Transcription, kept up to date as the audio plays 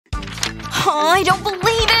Oh, I don't believe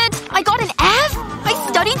it! I got an F?! I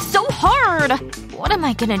studied so hard! What am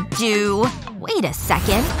I gonna do? Wait a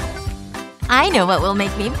second. I know what will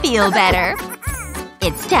make me feel better.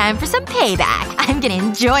 It's time for some payback. I'm gonna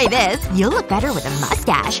enjoy this. You'll look better with a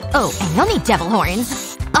mustache. Oh, and you'll need devil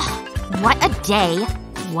horns. Ugh, what a day.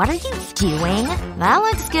 What are you doing? That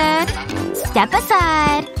looks good. Step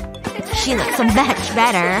aside. She looks so much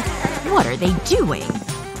better. What are they doing?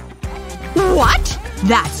 What?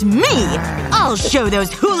 That's me! I'll show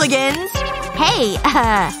those hooligans! Hey,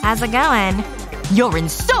 how's it going? You're in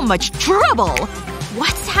so much trouble!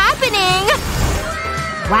 What's happening?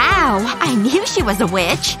 Wow, I knew she was a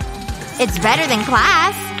witch. It's better than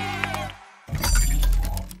class.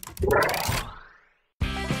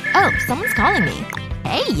 Oh, someone's calling me.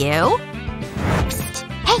 Hey, you. Psst.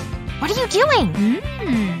 Hey, what are you doing?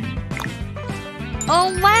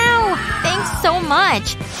 Oh, wow! Thanks so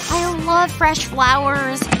much. I love fresh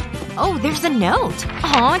flowers. Oh, there's a note.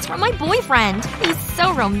 Oh, it's from my boyfriend. He's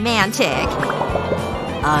so romantic.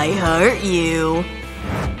 I hurt you.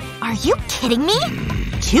 Are you kidding me?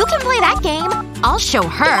 Two can play that game. I'll show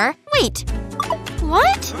her. Wait.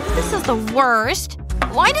 What? This is the worst.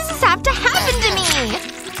 Why does this have to happen to me?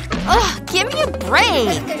 Ugh, give me a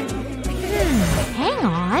break. Hang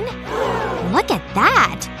on. Look at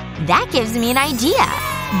that. That gives me an idea.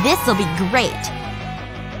 This'll be great.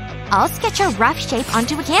 I'll sketch a rough shape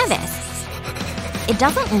onto a canvas. It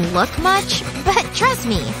doesn't look much, but trust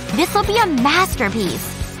me, this'll be a masterpiece.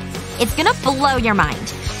 It's gonna blow your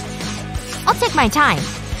mind. I'll take my time.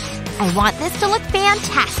 I want this to look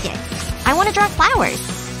fantastic. I want to draw flowers.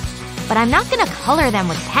 But I'm not gonna color them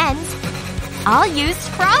with pens. I'll use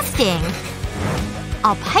frosting.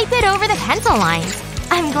 I'll pipe it over the pencil lines.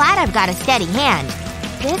 I'm glad I've got a steady hand.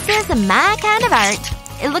 This is my kind of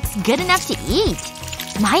art. It looks good enough to eat.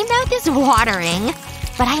 My mouth is watering.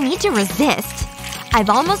 But I need to resist. I've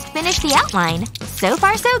almost finished the outline. So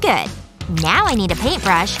far so good. Now I need a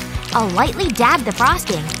paintbrush. I'll lightly dab the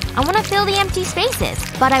frosting. I want to fill the empty spaces.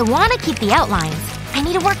 But I want to keep the outlines. I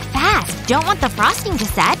need to work fast. Don't want the frosting to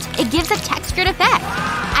set. It gives a textured effect.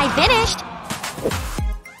 I finished.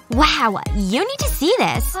 Wow, you need to see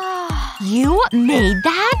this. You made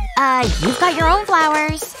that? You've got your own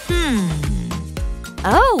flowers.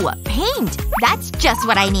 Oh, paint. That's just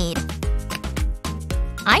what I need.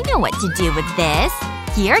 I know what to do with this.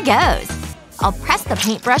 Here goes. I'll press the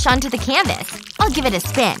paintbrush onto the canvas. I'll give it a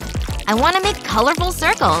spin. I want to make colorful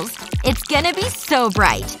circles. It's gonna be so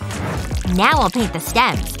bright. Now I'll paint the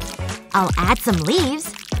stems. I'll add some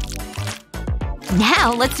leaves.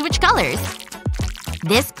 Now let's switch colors.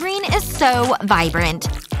 This green is so vibrant.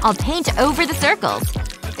 I'll paint over the circles.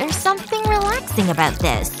 There's something relaxing about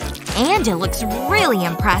this. And it looks really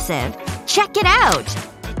impressive. Check it out!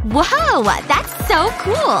 Whoa! That's so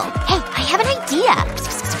cool! Hey, I have an idea!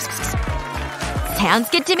 Sounds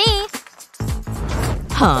good to me.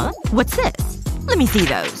 Huh? What's this? Let me see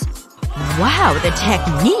those. Wow, the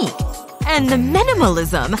technique! And the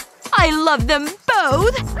minimalism! I love them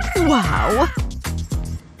both! Wow.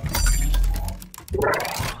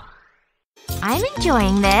 I'm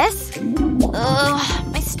enjoying this.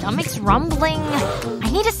 Ugh, my stomach's rumbling.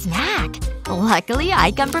 I need a snack. Luckily,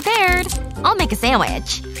 I come prepared. I'll make a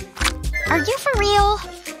sandwich. Are you for real?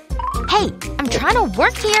 Hey, I'm trying to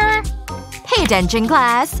work here. Pay attention,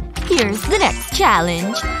 class. Here's the next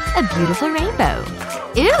challenge. A beautiful rainbow.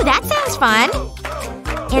 Ooh, that sounds fun.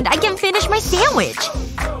 And I can finish my sandwich.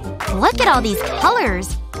 Look at all these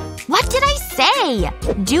colors. What did I say?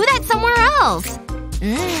 Do that somewhere else.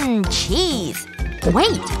 Cheese.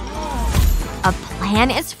 Wait. A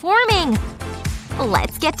plan is forming.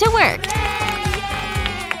 Let's get to work.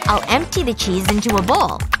 I'll empty the cheese into a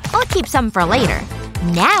bowl. I'll keep some for later.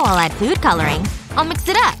 Now I'll add food coloring. I'll mix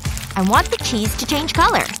it up. I want the cheese to change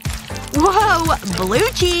color. Whoa! Blue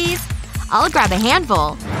cheese! I'll grab a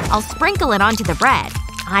handful. I'll sprinkle it onto the bread.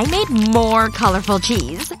 I made more colorful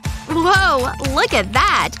cheese. Whoa! Look at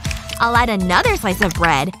that! I'll add another slice of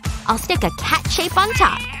bread. I'll stick a cat shape on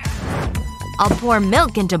top. I'll pour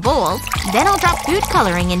milk into bowls. Then I'll drop food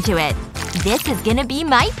coloring into it. This is gonna be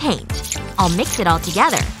my paint. I'll mix it all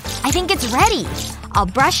together. I think it's ready. I'll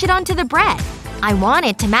brush it onto the bread. I want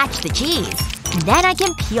it to match the cheese. Then I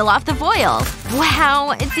can peel off the foil.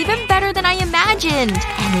 Wow, it's even better than I imagined.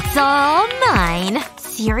 And it's all mine.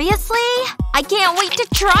 Seriously? I can't wait to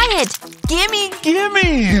try it! Gimme!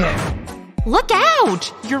 Look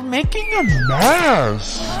out! You're making a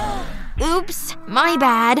mess. Oops. My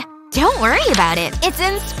bad. Don't worry about it. It's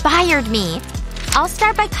inspired me. I'll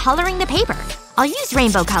start by coloring the paper. I'll use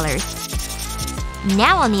rainbow colors.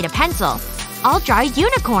 Now I'll need a pencil. I'll draw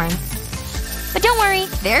unicorns. But don't worry,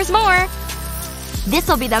 there's more.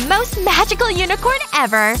 This'll be the most magical unicorn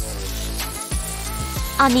ever!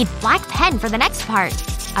 I'll need black pen for the next part.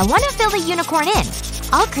 I want to fill the unicorn in.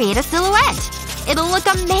 I'll create a silhouette. It'll look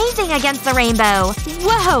amazing against the rainbow.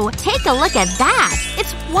 Whoa! Take a look at that!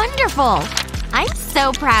 It's wonderful! I'm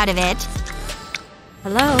so proud of it.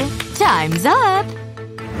 Hello? Time's up!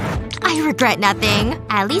 I regret nothing.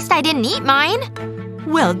 At least I didn't eat mine.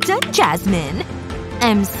 Well done, Jasmine.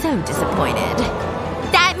 I'm so disappointed.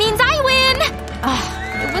 That means I win!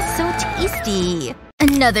 Ugh, it was so tasty.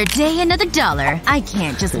 Another day, another dollar. I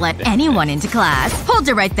can't just let anyone into class. Hold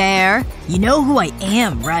it right there. You know who I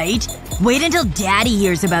am, right? Wait until Daddy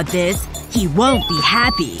hears about this. He won't be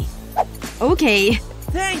happy. Okay.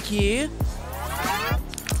 Thank you.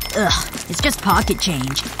 Ugh, it's just pocket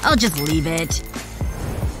change. I'll just leave it.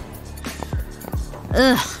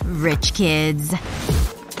 Ugh, rich kids.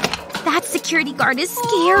 That security guard is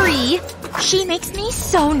scary. She makes me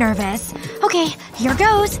so nervous. Okay, here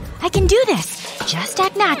goes. I can do this. Just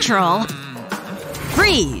act natural.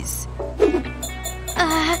 Freeze!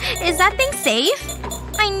 Is that thing safe?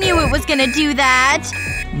 I knew it was gonna do that.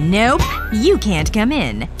 Nope. You can't come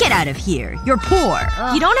in. Get out of here. You're poor.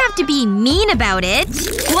 You don't have to be mean about it.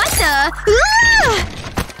 What the? Ugh!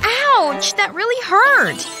 Ouch! That really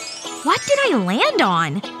hurt. What did I land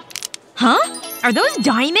on? Huh? Are those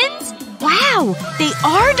diamonds? Wow! They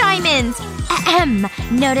are diamonds! Ahem.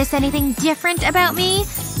 Notice anything different about me?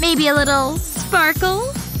 Maybe a little sparkle?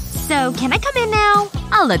 So, can I come in now?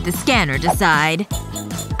 I'll let the scanner decide.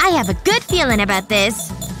 I have a good feeling about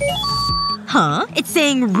this. Huh? It's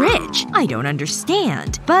saying rich. I don't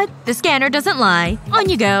understand. But the scanner doesn't lie. On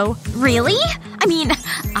you go. Really? I mean,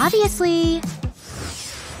 obviously…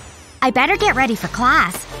 I better get ready for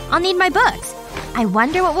class. I'll need my books. I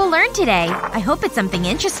wonder what we'll learn today. I hope it's something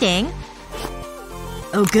interesting.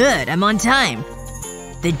 Oh good. I'm on time.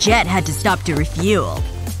 The jet had to stop to refuel.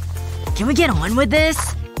 Can we get on with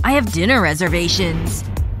this? I have dinner reservations.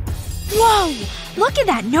 Whoa! Look at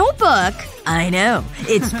that notebook! I know.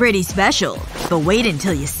 It's pretty special. But wait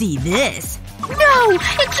until you see this. No!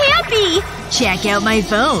 It can't be! Check out my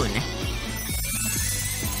phone.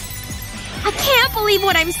 I can't believe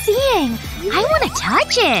what I'm seeing! I want to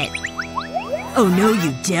touch it! Oh no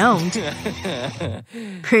you don't.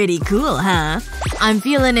 Pretty cool, huh? I'm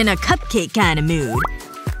feeling in a cupcake kind of mood.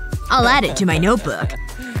 I'll add it to my notebook.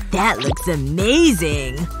 That looks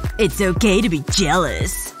amazing. It's okay to be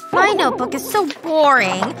jealous. My notebook is so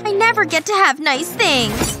boring. I never get to have nice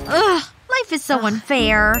things. Ugh. Life is so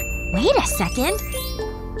unfair. Wait a second.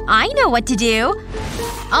 I know what to do.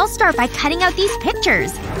 I'll start by cutting out these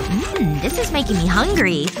pictures. This is making me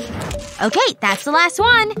hungry. Okay, that's the last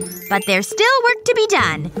one. But there's still work to be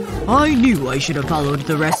done. I knew I should have followed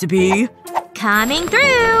the recipe. Coming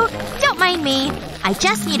through. Don't mind me. I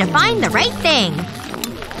just need to find the right thing.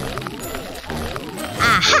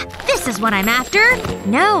 Aha! This is what I'm after.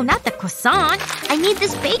 No, not the croissant. I need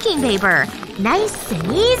this baking paper. Nice and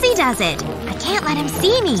easy does it. I can't let him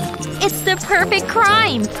see me. It's the perfect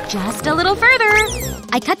crime. Just a little further.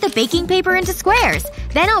 I cut the baking paper into squares.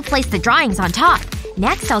 Then I'll place the drawings on top.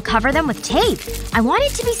 Next, I'll cover them with tape. I want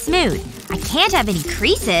it to be smooth. I can't have any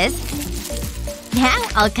creases. Now,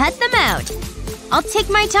 I'll cut them out. I'll take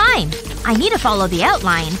my time. I need to follow the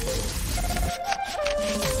outline.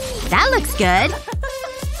 That looks good.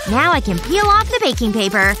 Now I can peel off the baking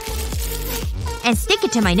paper. And stick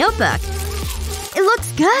it to my notebook. It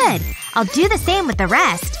looks good. I'll do the same with the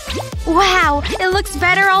rest. Wow, it looks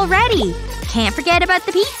better already. Can't forget about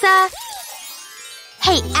the pizza.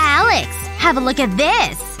 Hey, Alex! Have a look at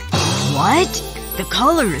this! What? The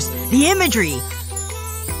colors. The imagery.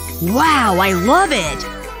 Wow, I love it!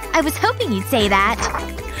 I was hoping you'd say that.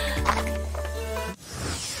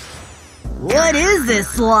 What is this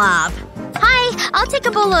slop? Hi, I'll take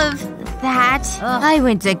a bowl of… that. I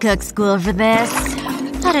went to cook school for this.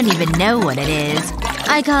 I don't even know what it is.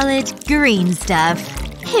 I call it green stuff.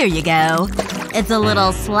 Here you go. It's a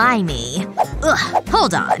little slimy. Ugh,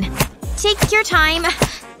 hold on. Take your time.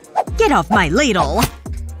 Get off my ladle.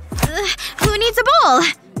 Who needs a bowl?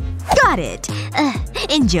 Got it.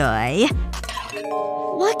 Enjoy.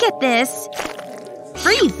 Look at this.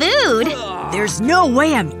 Free food? There's no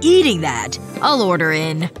way I'm eating that. I'll order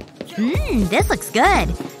in. This looks good.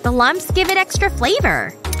 The lumps give it extra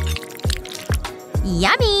flavor.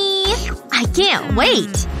 Yummy! I can't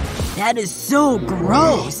wait. That is so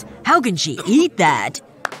gross. How can she eat that?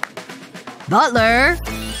 Butler?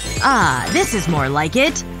 Ah, this is more like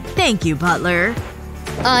it. Thank you, Butler.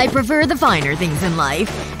 I prefer the finer things in life.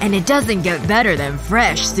 And it doesn't get better than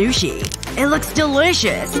fresh sushi. It looks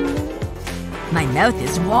delicious. My mouth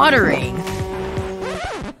is watering.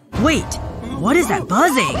 Wait. What is that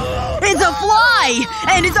buzzing? It's a fly!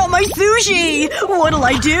 And it's on my sushi! What'll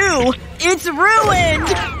I do? It's ruined!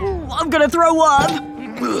 I'm gonna throw up.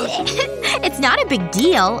 It's not a big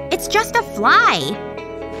deal. It's just a fly.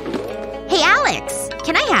 Hey, Alex.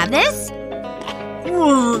 Can I have this?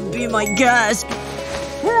 Be my guest.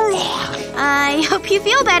 I hope you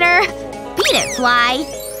feel better. Beat it, fly.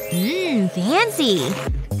 Fancy.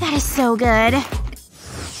 That is so good.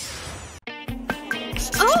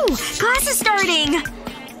 Oh! Class is starting!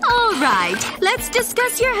 Alright. Let's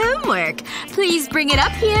discuss your homework. Please bring it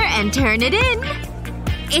up here and turn it in.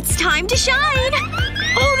 It's time to shine!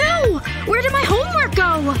 Oh no! Where did my homework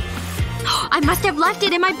go? I must have left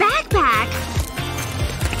it in my backpack.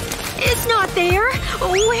 It's not there.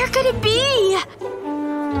 Where could it be?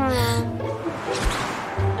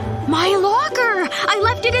 My locker! I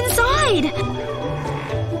left it inside!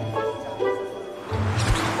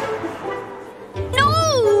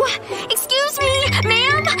 No! Excuse me!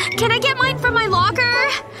 Ma'am? Can I get mine from my locker?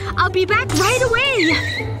 I'll be back right away!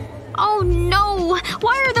 Oh no!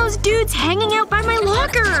 Why are those dudes hanging out by my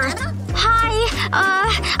locker? Hi.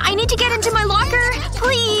 I need to get into my locker.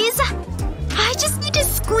 Please. I just need to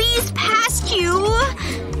squeeze past you.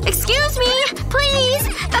 Excuse me? Please?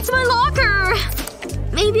 That's my locker.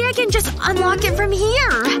 Maybe I can just unlock it from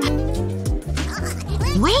here.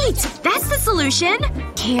 Wait! That's the solution.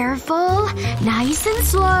 Careful. Nice and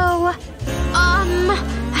slow.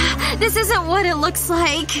 This isn't what it looks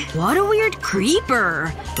like. What a weird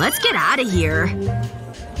creeper. Let's get out of here.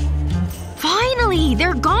 Finally!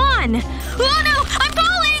 They're gone! Oh no! I'm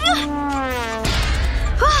falling!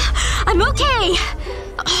 I'm okay.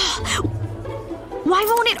 Why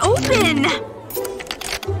won't it open?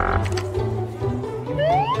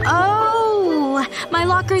 Oh! My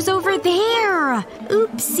locker's over there.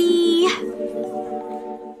 Oopsie.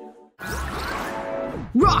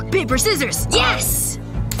 Rock, paper, scissors! Yes!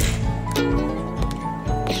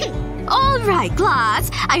 Alright, class.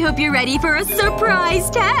 I hope you're ready for a surprise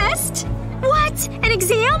test. What? An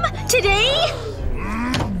exam? Today?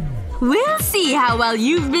 We'll see how well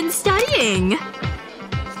you've been studying.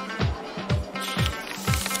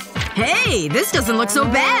 Hey, this doesn't look so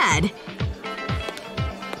bad.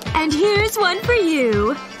 And here's one for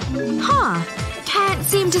you. Huh. Can't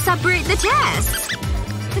seem to separate the tests.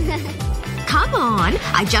 Come on.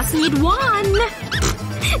 I just need one.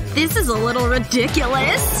 This is a little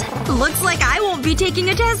ridiculous. Looks like I won't be taking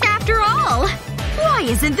a test after all. Why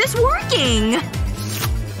isn't this working?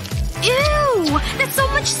 Ew! That's so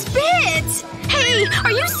much spit! Hey!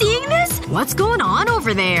 Are you seeing this? What's going on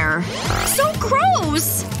over there? So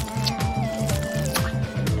gross!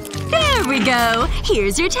 There we go.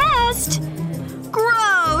 Here's your test.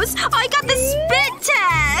 Gross! I got the spit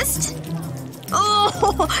test!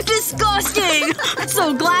 Oh, disgusting! I'm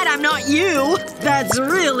so glad I'm not you. That's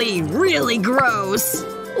really, really gross.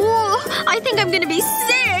 Oh, I think I'm gonna be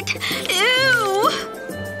sick. Ew!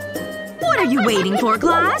 What are you waiting for,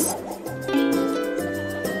 class?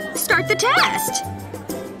 Start the test.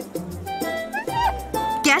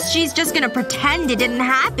 Guess she's just gonna pretend it didn't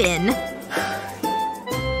happen.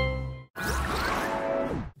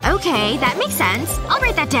 Okay, that makes sense. I'll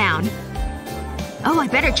write that down. Oh, I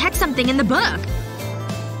better check something in the book.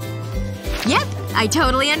 Yep, I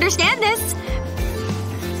totally understand this.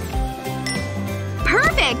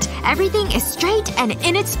 Perfect! Everything is straight and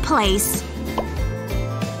in its place.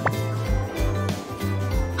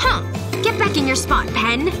 Huh. Get back in your spot,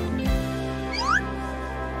 pen.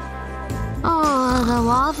 Oh, the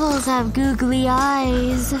waffles have googly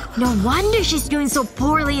eyes. No wonder she's doing so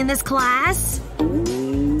poorly in this class.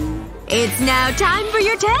 It's now time for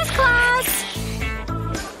your test, class!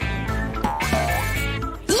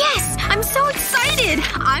 Yes! I'm so excited!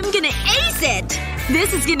 I'm gonna ace it!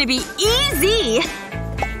 This is gonna be easy!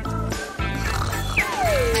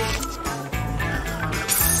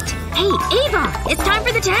 Psst. Hey, Ava! It's time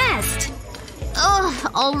for the test!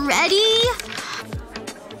 Ugh, already?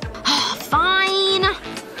 Fine.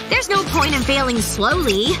 There's no point in failing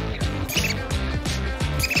slowly.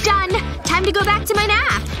 Done! Time to go back to my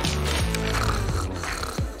nap.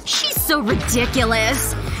 She's so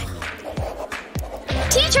ridiculous.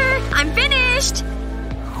 Teacher! I'm finished!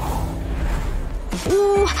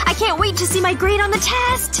 Ooh, I can't wait to see my grade on the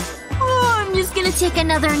test. Oh, I'm just gonna take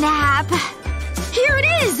another nap. Here it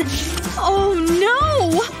is! Oh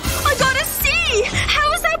no! I got a C!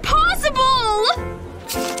 How is that possible?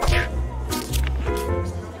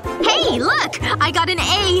 Hey, look! I got an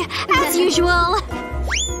A, as usual.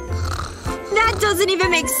 That doesn't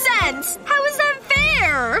even make sense! How is that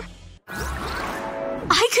fair?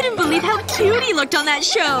 I couldn't believe how cute he looked on that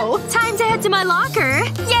show. Time to head to my locker.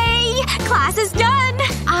 Yay! Class is done!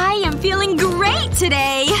 I am feeling great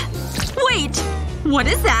today! Wait. What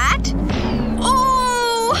is that?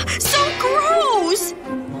 Oh! So gross!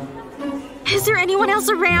 Is there anyone else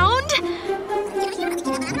around?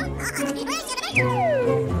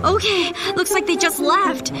 Okay. Looks like they just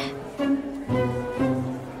left.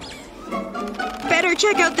 Better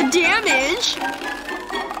check out the damage.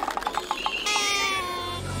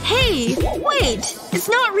 Hey! Wait! It's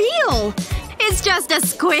not real! It's just a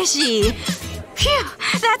squishy. Phew!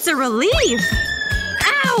 That's a relief!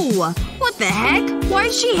 Ow! What the heck?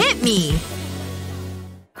 Why'd she hit me?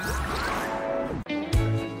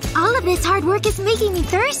 All of this hard work is making me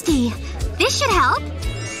thirsty. This should help.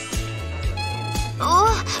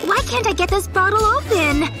 Oh, why can't I get this bottle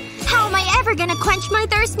open? How am I ever gonna quench my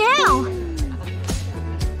thirst now?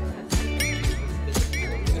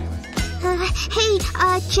 Hey,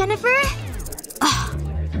 Jennifer?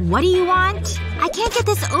 What do you want? I can't get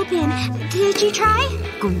this open. Did you try?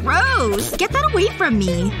 Gross! Get that away from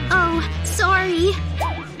me. Oh, sorry.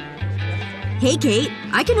 Hey, Kate.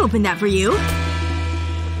 I can open that for you.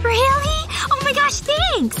 Really? Oh my gosh,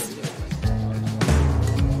 thanks!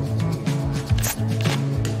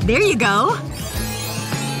 There you go.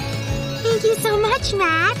 Thank you so much,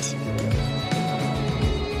 Matt.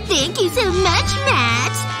 Thank you so much,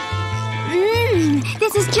 Matt.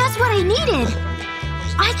 This is just what I needed.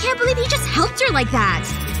 I can't believe you just helped her like that.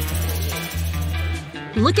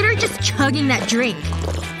 Look at her just chugging that drink.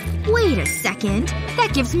 Wait a second.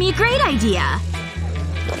 That gives me a great idea.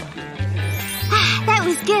 That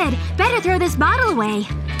was good. Better throw this bottle away.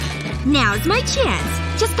 Now's my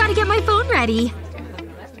chance. Just gotta get my phone ready.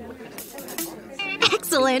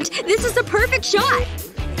 Excellent. This is the perfect shot.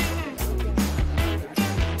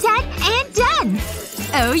 Done and done.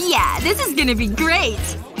 Oh yeah. This is gonna be great.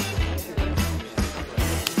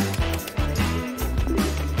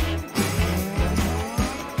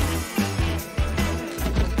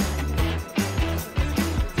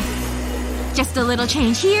 Just a little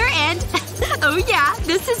change here and oh yeah,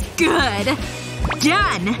 this is good.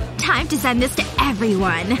 Done! Time to send this to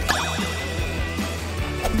everyone.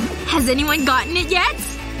 Has anyone gotten it yet?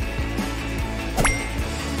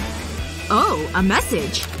 Oh, a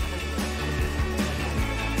message.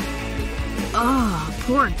 Oh,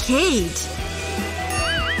 poor Kate.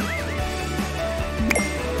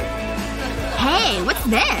 Hey, what's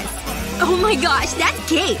this? Oh my gosh, that's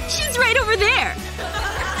Kate. She's right over there.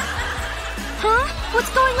 Huh?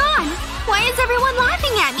 What's going on? Why is everyone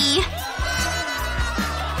laughing at me?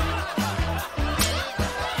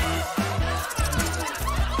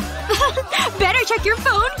 Better check your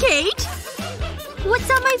phone, Kate. What's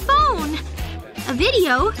on my phone? A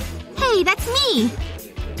video? Hey, that's me.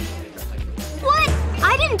 What?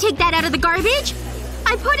 I didn't take that out of the garbage.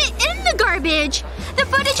 I put it in the garbage. The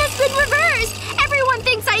footage has been reversed. Everyone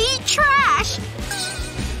thinks I eat trash.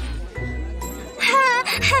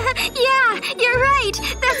 Yeah, you're right.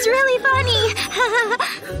 That's really funny.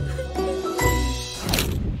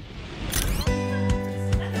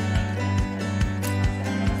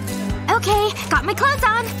 Okay, got my clothes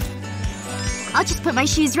on. I'll just put my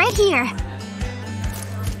shoes right here.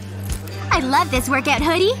 I love this workout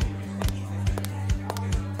hoodie.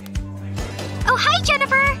 Oh, hi,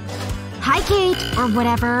 Jennifer! Hi, Kate. Or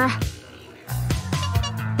whatever.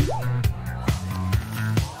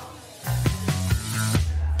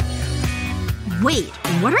 Wait,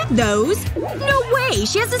 what are those? No way!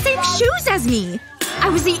 She has the same shoes as me! I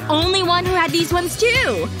was the only one who had these ones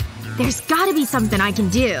too! There's gotta be something I can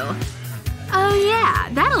do. Oh yeah,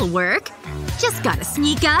 that'll work. Just gotta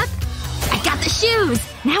sneak up. I got the shoes!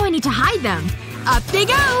 Now I need to hide them. Up they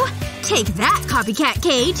go! Take that, copycat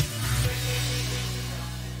Kate!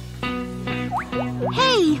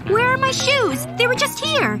 Hey, where are my shoes? They were just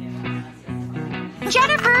here!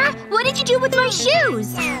 Jennifer! What did you do with my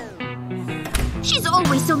shoes? She's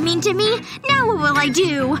always so mean to me. Now what will I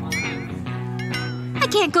do? I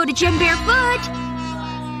can't go to gym barefoot.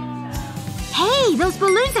 Hey, those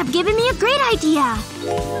balloons have given me a great idea.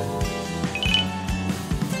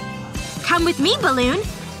 Come with me, balloon.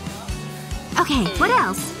 Okay, what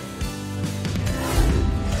else?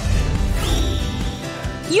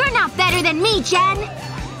 You're not better than me, Jen!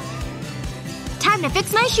 Time to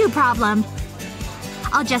fix my shoe problem.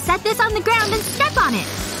 I'll just set this on the ground and step on it.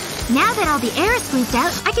 Now that all the air is squeezed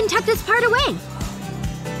out, I can tuck this part away.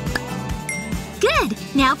 Good!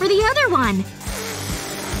 Now for the other one.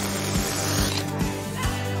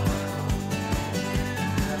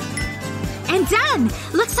 And done!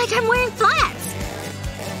 Looks like I'm wearing flats.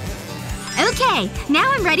 Okay, now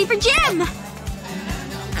I'm ready for gym!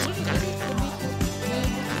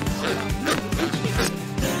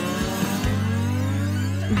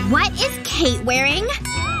 What is Kate wearing?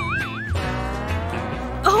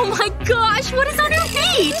 Oh my gosh, what is on her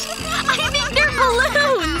feet? I think they're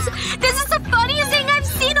balloons! This is the funniest thing I've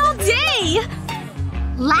seen all day!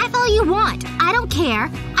 Laugh all you want. I don't care.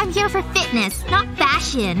 I'm here for fitness, not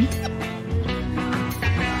fashion.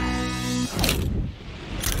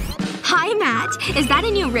 Hi, Matt. Is that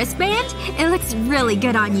a new wristband? It looks really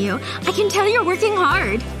good on you. I can tell you're working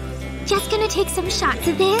hard. Just gonna take some shots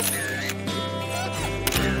of this.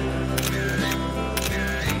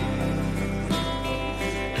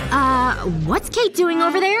 What's Kate doing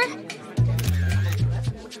over there?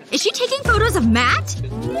 Is she taking photos of Matt?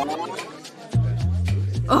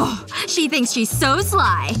 Oh, she thinks she's so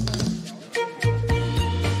sly.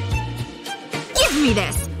 Give me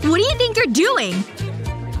this! What do you think you're doing?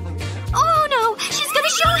 Oh no! She's gonna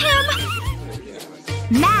show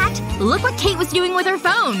him! Matt, look what Kate was doing with her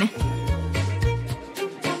phone.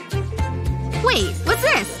 Wait, what's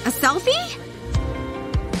this? A selfie?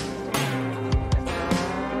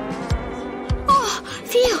 Oh,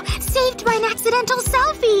 phew. Saved by an accidental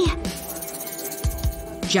selfie.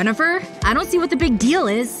 Jennifer, I don't see what the big deal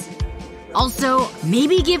is. Also,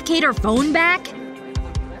 maybe give Kate her phone back?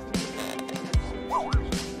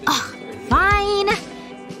 Ugh, fine.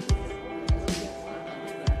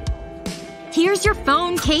 Here's your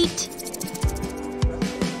phone, Kate.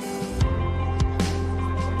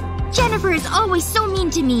 Jennifer is always so mean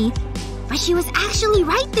to me. But she was actually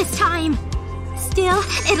right this time. Still,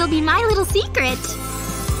 it'll be my little secret.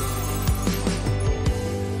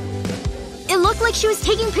 It looked like she was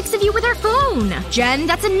taking pics of you with her phone. Jen,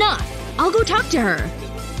 that's enough. I'll go talk to her.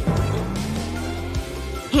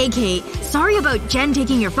 Hey, Kate. Sorry about Jen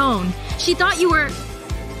taking your phone. She thought you were…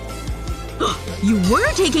 You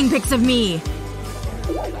were taking pics of me!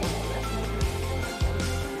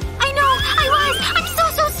 I know! I was! I'm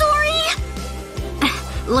so sorry!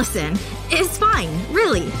 Listen. It's fine.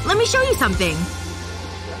 Really. Let me show you something.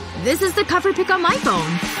 This is the cover pic on my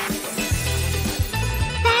phone.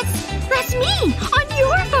 That's me! On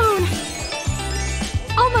your phone!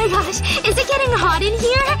 Oh my gosh. Is it getting hot in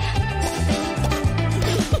here?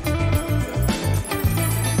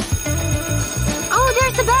 Oh,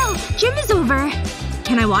 there's the bell. Gym is over.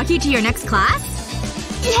 Can I walk you to your next class?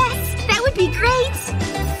 Yes! That would be great!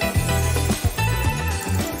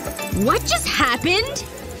 What just happened?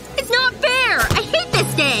 It's not fair! I hate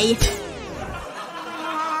this day!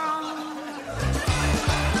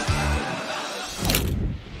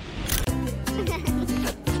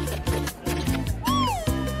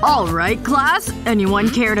 Alright, class. Anyone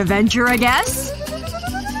care to venture a guess?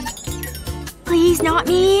 Please, not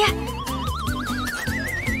me.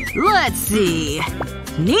 Let's see.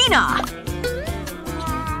 Nina!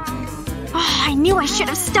 Oh, I knew I should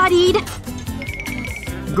have studied.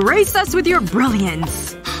 Grace us with your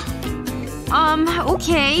brilliance.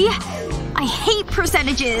 Okay. I hate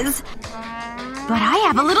percentages. But I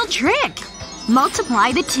have a little trick.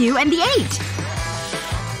 Multiply the 2 and the 8.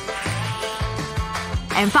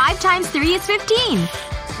 And 5 times 3 is 15.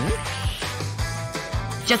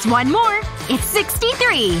 Just one more. It's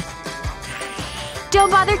 63.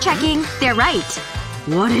 Don't bother checking. They're right.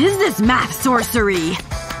 What is this math sorcery?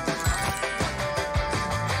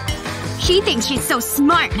 She thinks she's so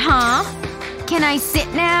smart, huh? Can I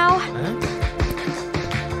sit now?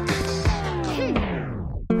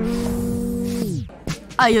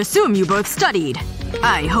 I assume you both studied.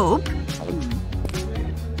 I hope.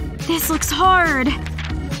 This looks hard.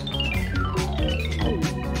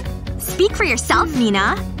 Speak for yourself,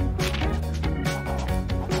 Nina.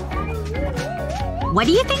 What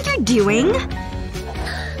do you think you're doing?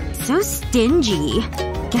 So stingy.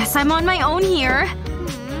 Guess I'm on my own here.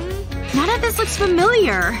 None of this looks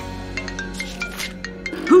familiar.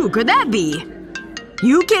 Who could that be?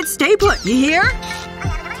 You kids stay put, you hear?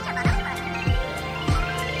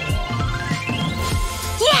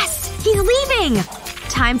 Yes! He's leaving!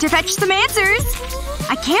 Time to fetch some answers.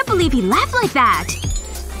 I can't believe he left like that.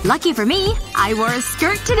 Lucky for me, I wore a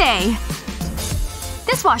skirt today.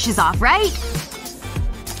 This washes off, right?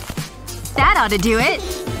 That ought to do it.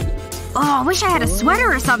 Oh, I wish I had a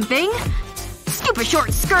sweater or something. Stupid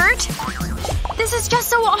short skirt. This is just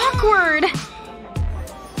so awkward.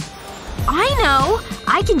 I know.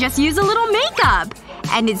 I can just use a little makeup.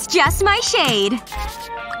 And it's just my shade.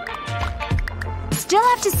 Still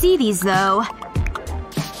have to see these, though.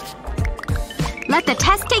 Let the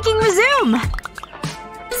test-taking resume.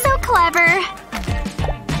 So clever.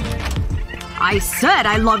 I said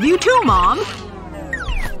I love you too, Mom.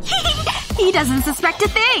 He doesn't suspect a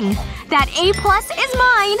thing. That A+ is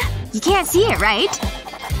mine. You can't see it, right?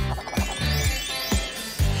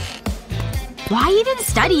 Why even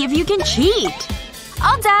study if you can cheat?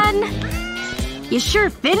 All done! You sure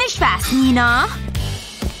finish fast, Nina.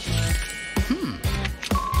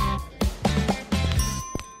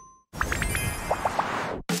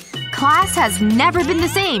 Class has never been the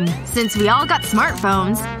same since we all got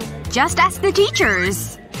smartphones. Just ask the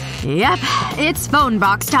teachers. Yep, it's phone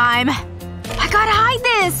box time. I gotta hide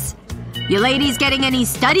this! You ladies getting any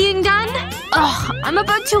studying done? Ugh, I'm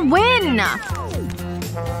about to win!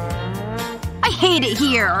 I hate it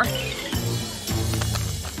here.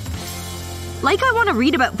 Like I want to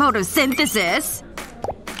read about photosynthesis.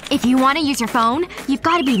 If you want to use your phone, you've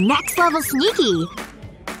gotta be next level sneaky.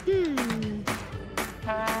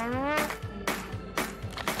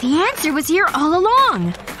 The answer was here all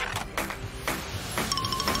along.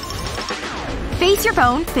 Face your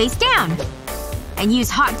phone face down. And use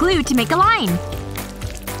hot glue to make a line.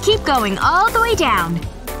 Keep going all the way down.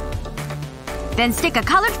 Then stick a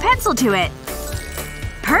colored pencil to it.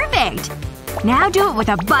 Perfect! Now do it with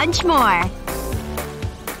a bunch more.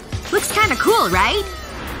 Looks kinda cool, right?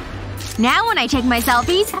 Now when I take my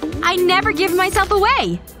selfies, I never give myself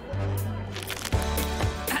away.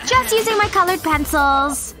 Just using my colored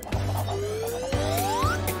pencils.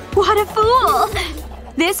 What a fool!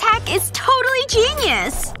 This hack is totally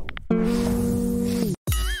genius!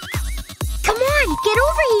 Come on, get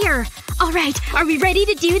over here! Alright, are we ready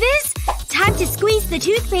to do this? Time to squeeze the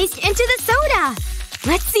toothpaste into the soda!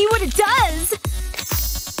 Let's see what it does!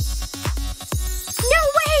 No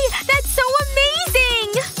way! That's so amazing!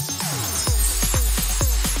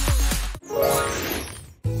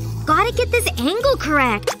 Gotta get this angle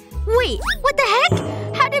correct. Wait, what the heck?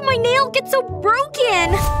 How did my nail get so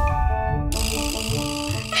broken?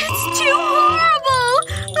 It's too horrible!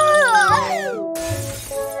 Ugh.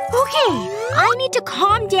 Okay, I need to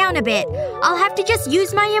calm down a bit. I'll have to just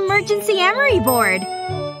use my emergency emery board.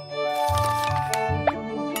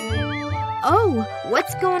 Oh,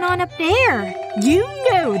 what's going on up there? You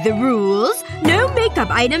know the rules. No makeup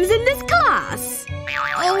items in this class.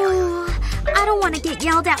 Oh, I don't want to get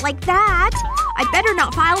yelled at like that. I better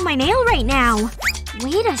not file my nail right now.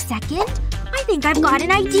 Wait a second. I think I've got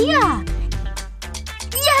an idea.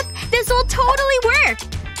 Yep! This will totally work!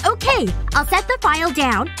 Okay, I'll set the file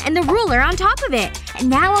down and the ruler on top of it. And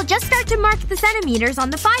now I'll just start to mark the centimeters on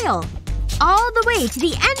the file. All the way to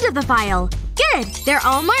the end of the file. Good! They're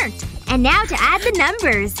all marked. And now to add the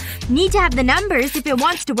numbers. Need to have the numbers if it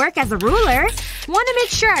wants to work as a ruler. Want to make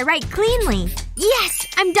sure I write cleanly. Yes!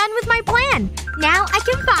 I'm done with my plan. Now I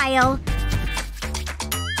can file.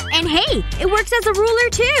 And hey, it works as a ruler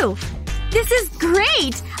too! This is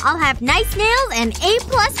great! I'll have nice nails and A+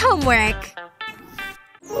 homework.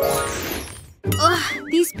 Ugh,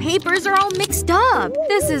 these papers are all mixed up.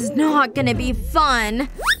 This is not gonna be fun.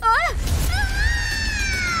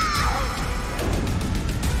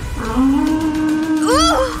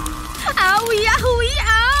 Owie, owie,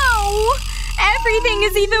 ow! Everything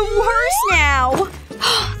is even worse now!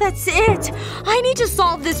 That's it. I need to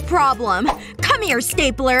solve this problem. Come here,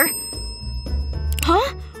 stapler.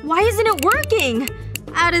 Huh? Why isn't it working?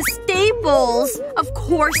 Out of staples. Of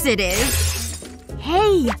course it is.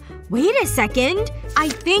 Hey, wait a second. I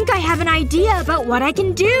think I have an idea about what I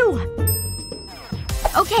can do.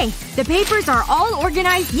 Okay, the papers are all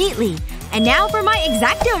organized neatly. And now for my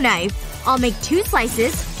X-Acto knife. I'll make 2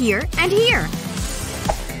 slices, here and here.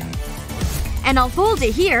 And I'll fold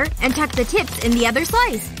it here and tuck the tips in the other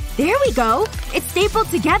slice. There we go! It's stapled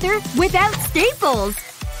together without staples!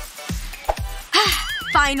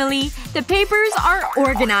 Finally, the papers are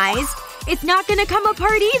organized. It's not gonna come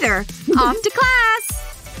apart either. Off to class!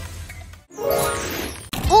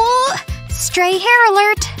 Ooh! Stray hair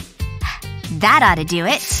alert! That ought to do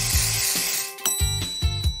it.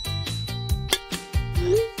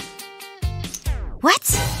 What?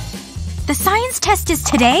 The science test is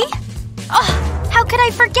today? Oh, how could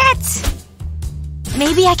I forget?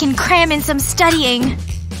 Maybe I can cram in some studying.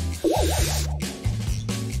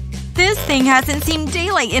 This thing hasn't seen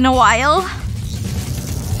daylight in a while.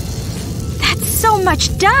 That's so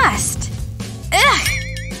much dust. Ugh!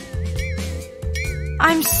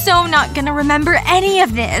 I'm so not gonna remember any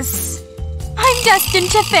of this. I'm destined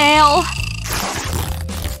to fail.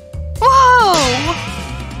 Whoa!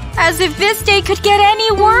 As if this day could get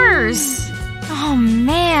any worse. Oh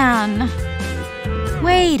man.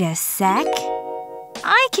 Wait a sec.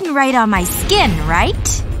 I can write on my skin,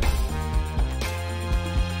 right?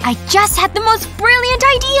 I just had the most brilliant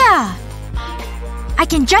idea! I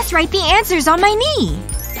can just write the answers on my knee.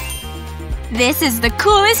 This is the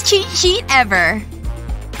coolest cheat sheet ever.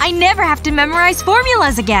 I never have to memorize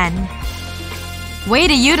formulas again. Way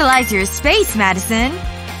to utilize your space, Madison.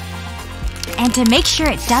 And to make sure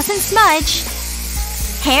it doesn't smudge,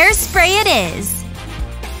 hairspray it is.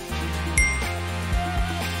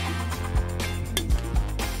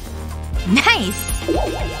 Nice!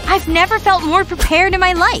 I've never felt more prepared in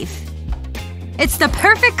my life. It's the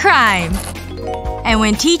perfect crime. And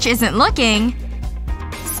when Teach isn't looking,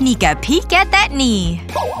 sneak a peek at that knee.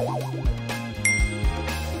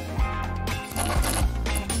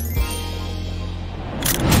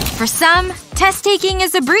 For some, test-taking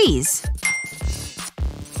is a breeze.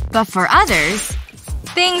 But for others,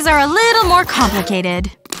 things are a little more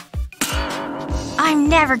complicated. I'm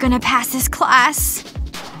never gonna pass this class.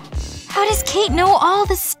 How does Kate know all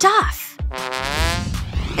this stuff?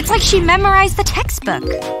 It's like she memorized the textbook.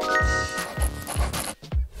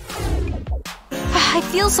 I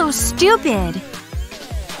feel so stupid.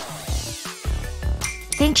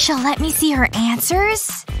 Think she'll let me see her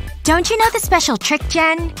answers? Don't you know the special trick,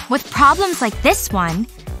 Jen? With problems like this one,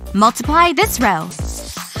 multiply this row.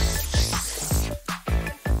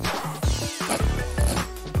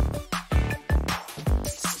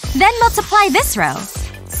 Then multiply this row.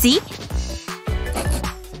 See?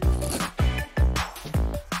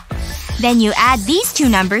 Then you add these two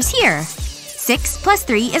numbers here. 6 plus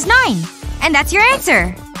 3 is 9. And that's your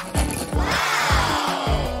answer.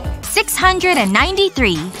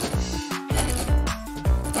 693.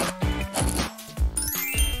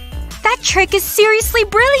 That trick is seriously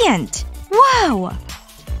brilliant! Whoa!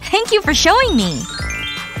 Thank you for showing me.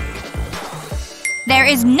 There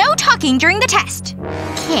is no talking during the test.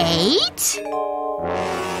 Kate?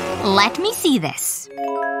 Let me see this.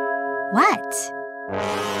 What?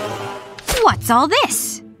 What's all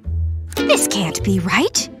this? This can't be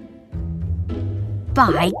right.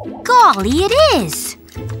 By golly, it is!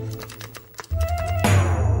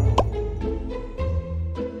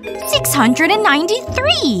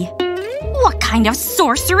 693! What kind of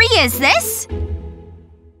sorcery is this?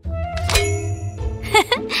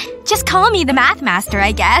 Just call me the math master,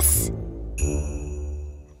 I guess.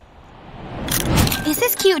 Is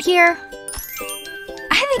this cute here?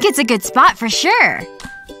 I think it's a good spot for sure.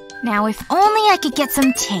 Now if only I could get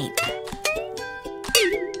some tape.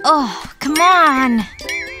 Oh, come on.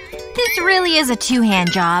 This really is a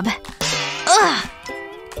two-hand job. Ugh.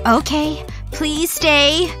 Okay, please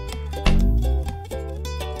stay.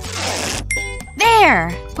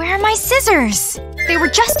 There! Where are my scissors? They were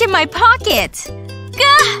just in my pocket.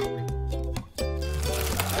 Gah!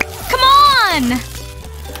 Come on!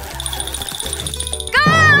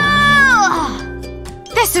 Gah!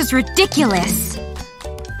 This is ridiculous.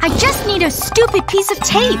 I just need a stupid piece of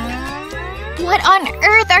tape. What on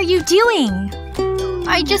earth are you doing?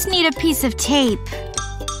 I just need a piece of tape.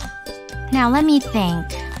 Now let me think.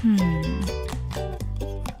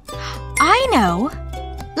 I know.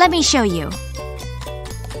 Let me show you.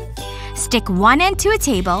 Stick one end to a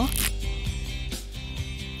table.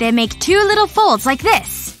 Then make two little folds like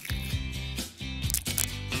this.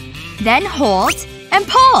 Then hold and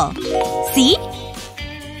pull. See?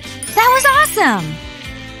 That was awesome!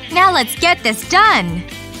 Now let's get this done.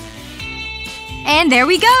 And there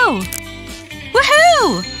we go!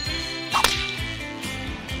 Woohoo!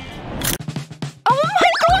 Oh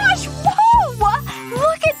my gosh! Whoa!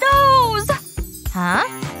 Look at those! Huh?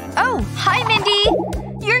 Oh, hi, Mindy!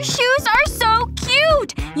 Your shoes are so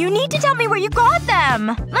cute! You need to tell me where you got them!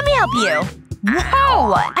 Let me help you.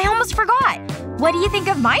 Whoa! I almost forgot. What do you think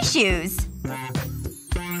of my shoes?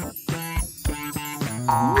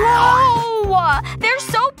 Whoa! They're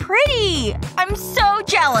so pretty! I'm so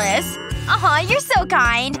jealous. You're so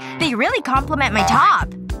kind. They really compliment my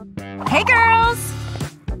top. Hey, girls!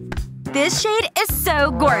 This shade is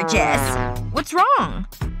so gorgeous. What's wrong?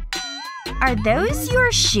 Are those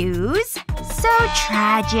your shoes? So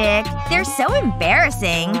tragic. They're so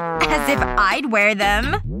embarrassing. As if I'd wear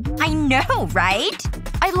them. I know, right?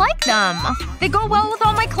 I like them. They go well with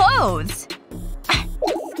all my clothes.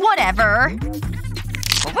 Whatever.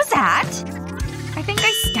 What was that? I think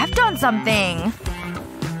I stepped on something.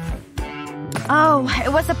 Oh,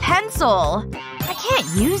 it was a pencil. I can't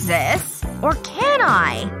use this. Or can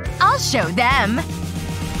I? I'll show them.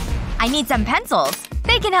 I need some pencils.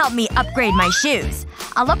 They can help me upgrade my shoes.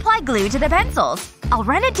 I'll apply glue to the pencils. I'll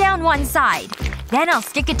run it down one side. Then I'll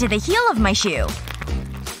stick it to the heel of my shoe.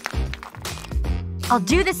 I'll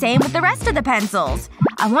do the same with the rest of the pencils.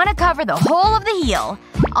 I want to cover the whole of the heel.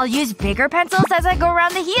 I'll use bigger pencils as I go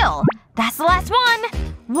around the heel. That's the last one!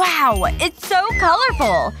 Wow, it's so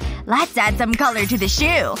colorful! Let's add some color to the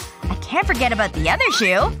shoe. I can't forget about the other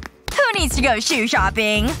shoe. Who needs to go shoe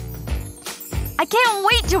shopping? I can't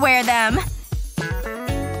wait to wear them!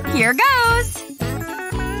 Here goes!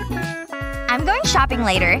 I'm going shopping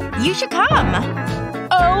later. You should come.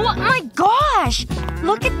 Oh my gosh!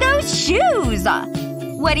 Look at those shoes!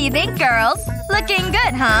 What do you think, girls? Looking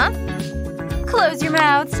good, huh? Close your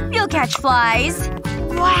mouths. You'll catch flies.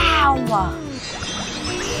 Wow!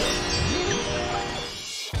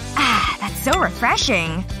 Ah, that's so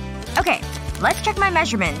refreshing. Okay, let's check my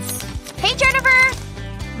measurements. Hey, Jennifer!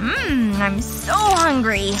 I'm so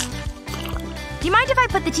hungry. Do you mind if I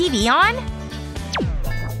put the TV on?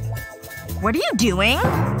 What are you doing?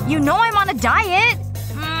 You know I'm on a diet.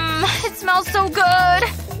 It smells so good.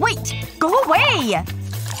 Wait! Go away!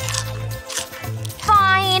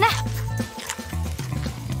 Fine.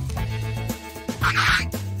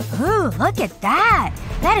 Ooh, look at that.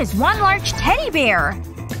 That is one large teddy bear.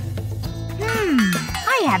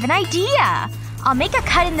 I have an idea. I'll make a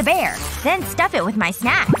cut in the bear, then stuff it with my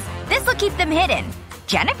snacks. This'll keep them hidden.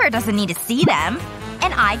 Jennifer doesn't need to see them.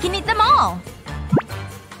 And I can eat them all.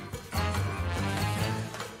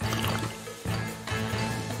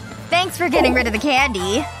 Thanks for getting rid of the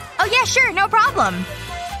candy. Oh yeah, sure, no problem.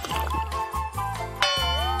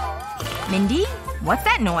 Mindy? What's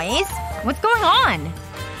that noise? What's going on?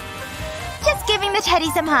 Just giving the teddy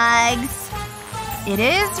some hugs. It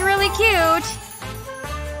is really cute.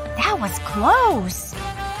 That was close.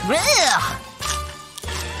 Ugh.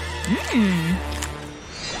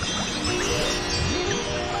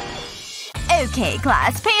 Okay,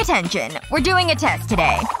 class, pay attention. We're doing a test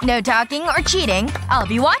today. No talking or cheating. I'll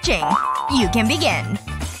be watching. You can begin.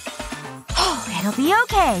 It'll be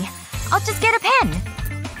okay. I'll just get a pen.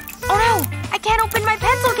 Oh no! I can't open my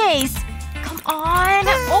pencil case! Come on,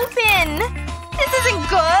 open! This isn't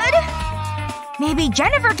good! Maybe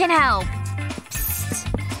Jennifer can help. Psst.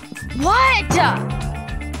 What?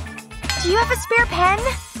 Do you have a spare pen?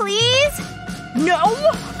 Please? No!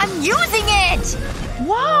 I'm using it!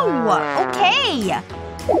 Whoa! Okay.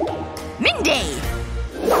 Mindy!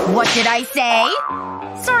 What did I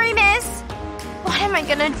say? Sorry, miss. What am I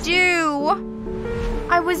gonna do?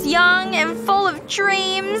 I was young and full of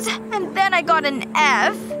dreams, and then I got an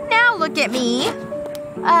F. Now look at me.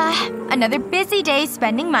 Another busy day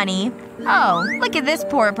spending money. Oh, look at this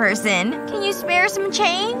poor person. Can you spare some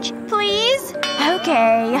change, please?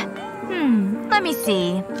 Okay. Let me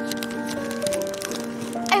see.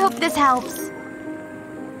 I hope this helps.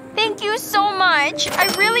 Thank you so much. I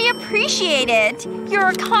really appreciate it. You're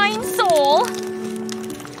a kind soul.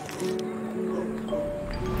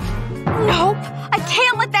 Nope. I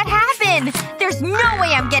can't let that happen! There's no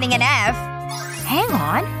way I'm getting an F. Hang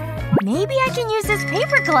on. Maybe I can use this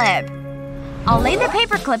paperclip. I'll lay the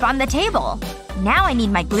paperclip on the table. Now I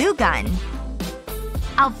need my glue gun.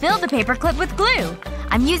 I'll fill the paperclip with glue.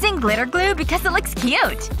 I'm using glitter glue because it looks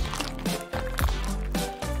cute.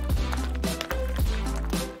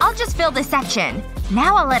 I'll just fill this section.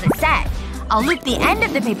 Now I'll let it set. I'll loop the end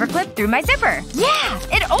of the paperclip through my zipper. Yeah!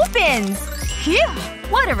 It opens! Phew!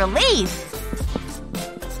 What a relief!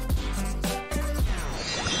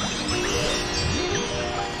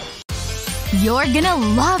 You're gonna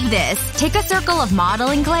love this! Take a circle of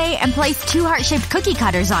modeling clay and place 2 heart-shaped cookie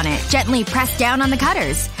cutters on it. Gently press down on the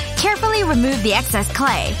cutters. Carefully remove the excess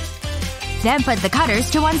clay. Then put the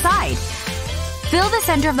cutters to one side. Fill the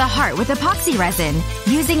center of the heart with epoxy resin.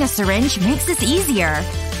 Using a syringe makes this easier.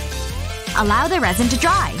 Allow the resin to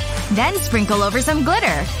dry. Then sprinkle over some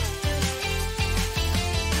glitter.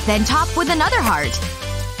 Then top with another heart.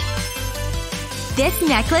 This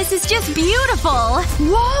necklace is just beautiful!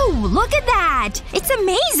 Whoa! Look at that! It's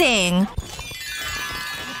amazing!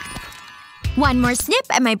 One more snip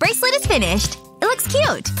and my bracelet is finished. It looks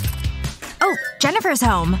cute. Oh, Jennifer's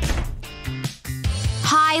home.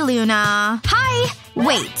 Hi, Luna. Hi!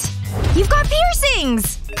 Wait. You've got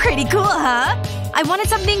piercings! Pretty cool, huh? I wanted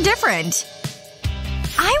something different.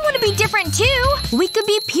 I want to be different, too! We could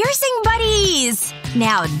be piercing buddies!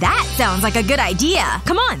 Now that sounds like a good idea.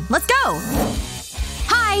 Come on, let's go!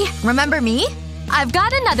 Hi! Remember me? I've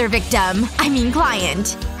got another victim. I mean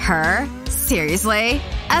client. Her? Seriously?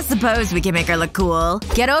 I suppose we can make her look cool.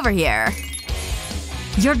 Get over here.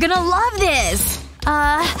 You're gonna love this!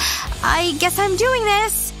 I guess I'm doing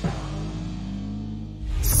this.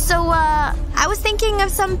 So, I was thinking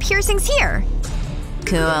of some piercings here.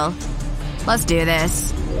 Cool. Let's do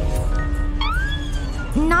this.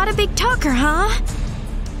 Not a big talker, huh?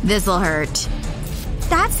 This'll hurt.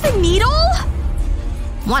 That's the needle?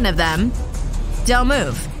 One of them. Don't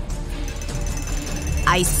move.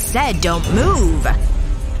 I said don't move. No!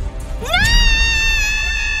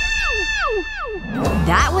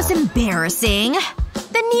 That was embarrassing.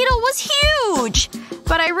 The needle was huge!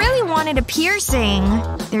 But I really wanted a piercing.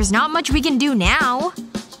 There's not much we can do now.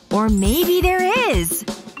 Or maybe there is.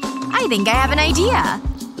 I I think I have an idea.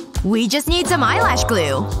 We just need some eyelash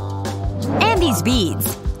glue. And these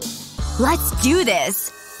beads. Let's do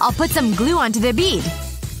this. I'll put some glue onto the bead.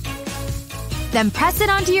 Then press it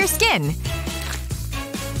onto your skin.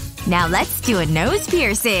 Now let's do a nose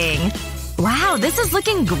piercing. Wow, this is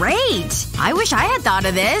looking great! I wish I had thought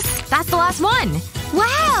of this. That's the last one.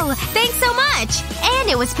 Wow! Thanks so much! And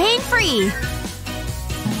it was pain-free!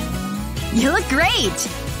 You look great!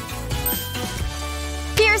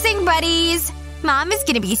 Piercing buddies! Mom is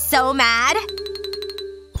gonna be so mad.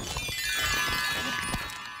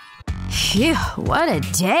 Phew, what a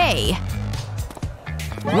day.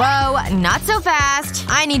 Whoa, not so fast.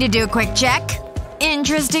 I need to do a quick check.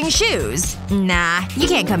 Interesting shoes. Nah, you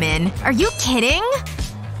can't come in. Are you kidding?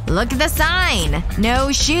 Look at the sign.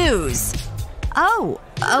 No shoes. Oh,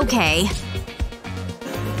 okay.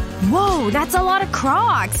 Whoa, that's a lot of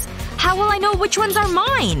Crocs. How will I know which ones are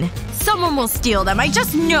mine? Someone will steal them, I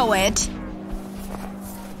just know it.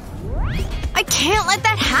 I can't let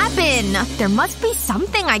that happen. There must be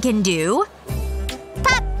something I can do.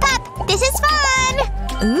 Pop, pop! This is fun!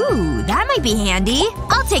 Ooh, that might be handy.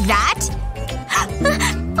 I'll take that.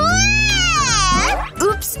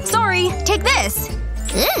 Oops, sorry. Take this.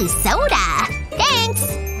 Ooh, soda! Thanks!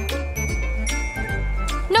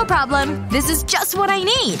 No problem. This is just what I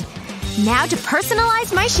need. Now to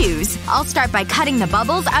personalize my shoes, I'll start by cutting the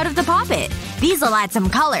bubbles out of the poppet. These will add some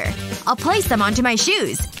color. I'll place them onto my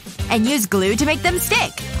shoes. And use glue to make them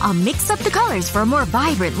stick. I'll mix up the colors for a more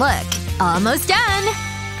vibrant look. Almost done!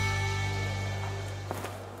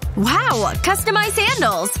 Wow! Customized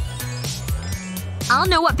sandals! I'll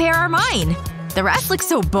know what pair are mine. The rest looks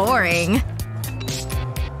so boring.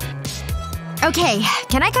 Okay,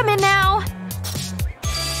 can I come in now?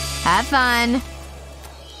 Have fun.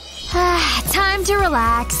 Time to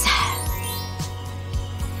relax.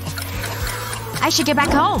 I should get back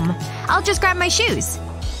home. I'll just grab my shoes.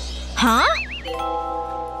 Huh?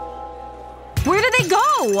 Where did they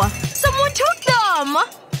go? Someone took them!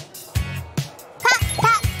 Pop,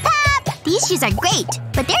 pop, pop! These shoes are great,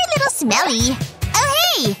 but they're a little smelly. Oh,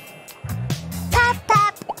 hey! Pop,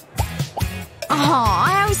 pop. Aw,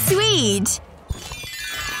 how sweet.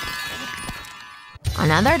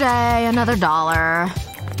 Another day, another dollar.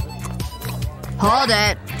 Hold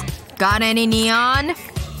it. Got any neon?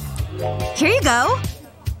 Here you go.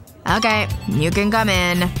 Okay, you can come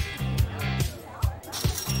in.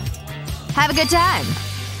 Have a good time.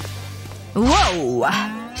 Whoa!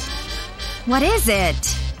 What is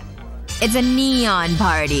it? It's a neon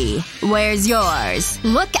party. Where's yours?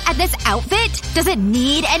 Look at this outfit! Does it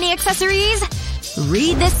need any accessories?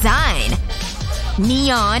 Read the sign.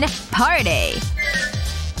 Neon party.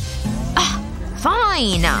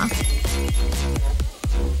 Fine.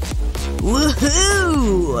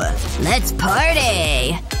 Woohoo! Let's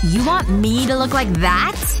party! You want me to look like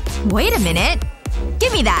that? Wait a minute.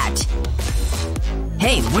 Give me that.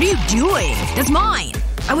 Hey, what are you doing? That's mine.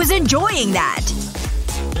 I was enjoying that.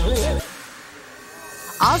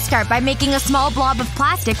 I'll start by making a small blob of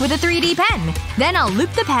plastic with a 3D pen. Then I'll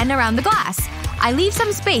loop the pen around the glass. I leave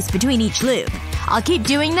some space between each loop. I'll keep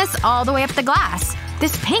doing this all the way up the glass.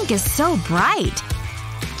 This pink is so bright.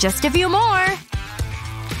 Just a few more.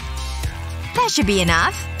 That should be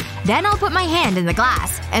enough. Then I'll put my hand in the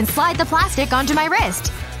glass and slide the plastic onto my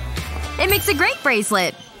wrist. It makes a great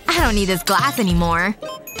bracelet. I don't need this glass anymore.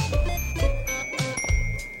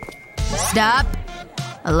 Stop.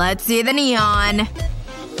 Let's see the neon.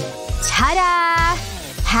 Ta-da!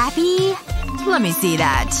 Happy? Let me see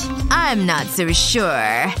that. I'm not so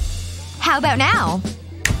sure. How about now?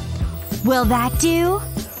 Will that do?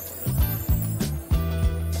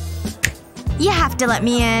 You have to let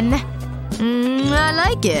me in. I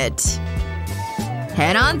like it.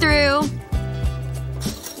 Head on through.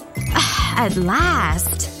 At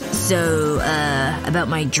last. So, about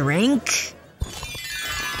my drink?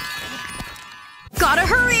 Gotta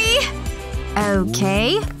hurry!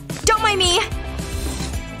 Okay. Don't mind me!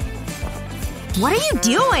 What are you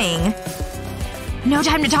doing? No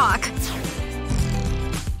time to talk.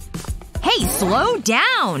 Hey, slow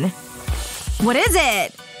down! What is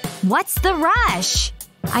it? What's the rush?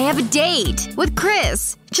 I have a date. With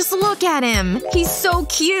Chris. Just look at him. He's so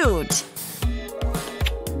cute.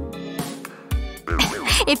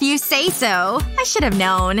 If you say so. I should have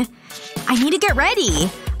known. I need to get ready.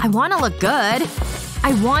 I want to look good.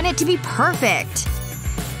 I want it to be perfect.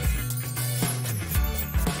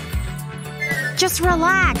 Just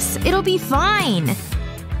relax. It'll be fine.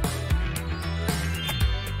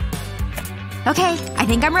 Okay, I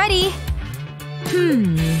think I'm ready.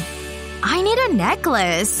 I need a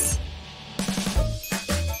necklace.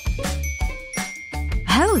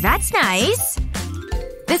 Oh, that's nice.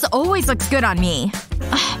 This always looks good on me.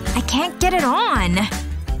 Ugh, I can't get it on.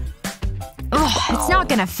 Ugh, it's not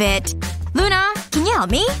gonna fit. Luna, can you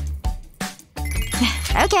help me?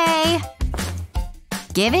 Okay.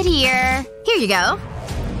 Give it here. Here you go.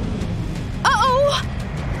 Uh-oh!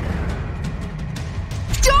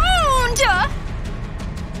 Don't!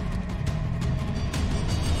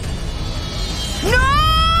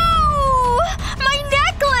 No! My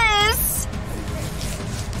necklace!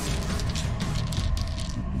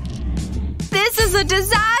 This is a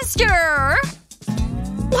disaster!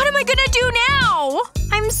 What am I gonna do now?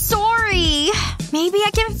 I'm sorry. Maybe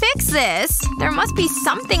I can fix this. There must be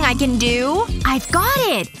something I can do. I've got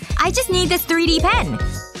it! I just need this 3D pen.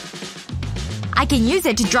 I can use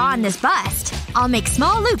it to draw on this bust. I'll make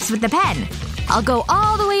small loops with the pen. I'll go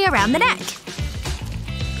all the way around the neck.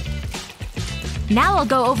 Now I'll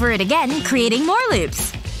go over it again, creating more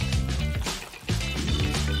loops.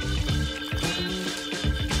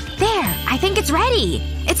 There! I think it's ready!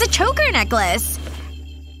 It's a choker necklace!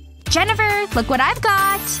 Jennifer, look what I've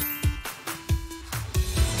got!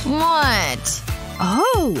 What?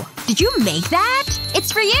 Oh! Did you make that?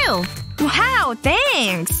 It's for you! Wow,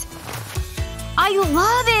 thanks! I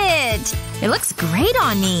love it! It looks great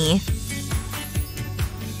on me.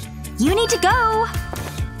 You need to go.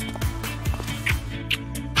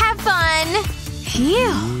 Have fun!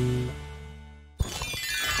 Phew.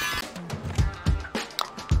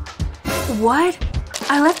 What?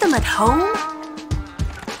 I left them at home?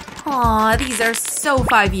 Aw, these are so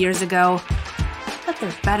 5 years ago. But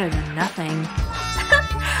they're better than nothing.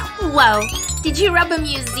 Whoa. Did you rob a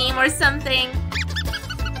museum or something?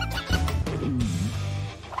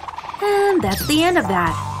 And that's the end of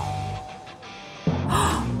that.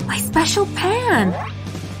 My special pan!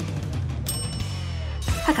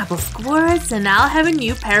 A couple squirts and I'll have a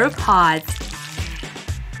new pair of pods.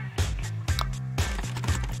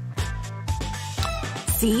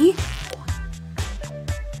 See?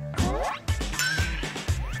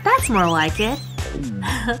 That's more like it.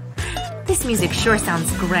 This music sure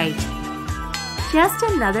sounds great. Just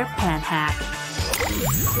another pan hack.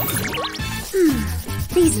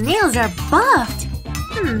 These nails are buffed.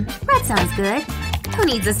 That sounds good. Who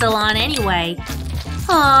needs a salon anyway?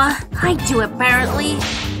 Aw, I do apparently.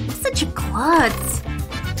 Such a klutz.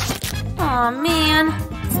 Aw, man.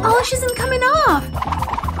 This polish isn't coming off.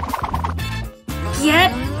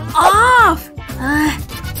 Get off!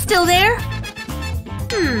 Still there?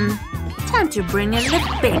 Time to bring in the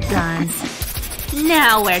big guns.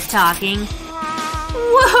 Now we're talking.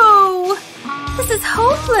 Whoa! This is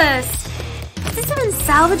hopeless! Is this even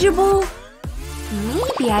salvageable?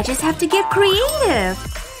 Maybe I just have to get creative.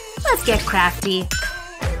 Let's get crafty.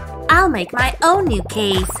 I'll make my own new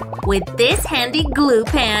case with this handy glue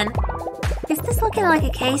pen. Is this looking like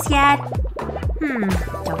a case yet?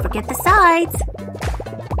 Don't forget the sides.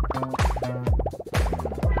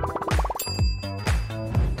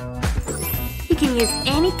 You can use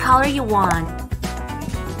any color you want.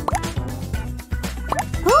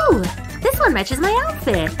 Ooh, this one matches my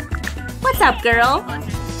outfit. What's up, girl?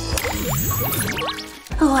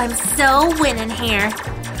 Oh, I'm so winning here.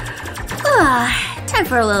 Time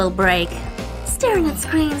for a little break. Staring at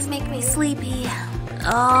screens make me sleepy.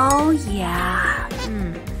 Oh, yeah.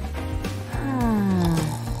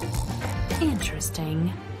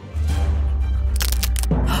 Interesting.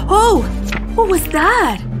 Oh! What was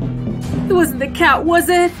that? It wasn't the cat, was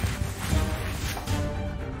it?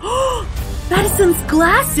 Madison's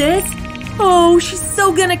glasses! Oh, she's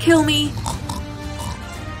so gonna kill me.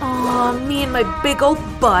 Aw, me and my big old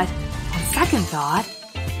butt. On second thought,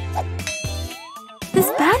 this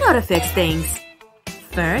band ought to fix things.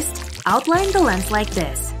 First, outline the lens like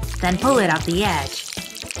this, then pull it off the edge.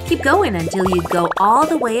 Keep going until you go all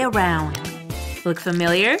the way around. Look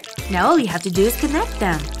familiar? Now all you have to do is connect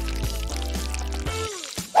them.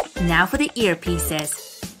 Now for the earpieces.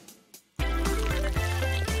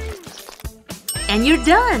 And you're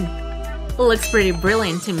done! Looks pretty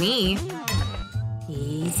brilliant to me.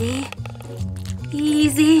 Easy.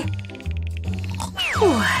 Easy.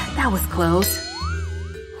 Whew, that was close.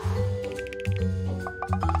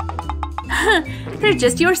 They're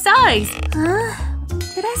just your size! Huh?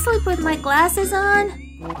 Did I sleep with my glasses on?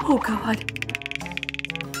 Oh god.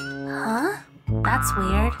 Huh? That's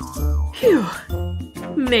weird. Phew.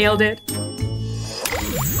 Nailed it.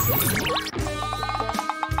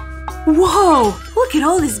 Whoa! Look at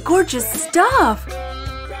all this gorgeous stuff!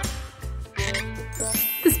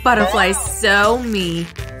 This butterfly is so me.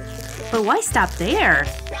 But why stop there?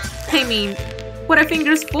 I mean, what are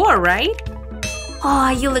fingers for, right?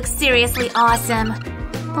 Aw, you look seriously awesome.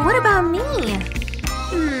 But what about me?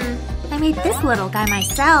 made this little guy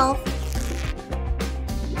myself.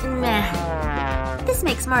 Meh. This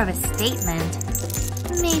makes more of a statement.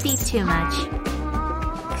 Maybe too much.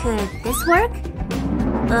 Could this work?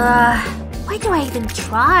 Why do I even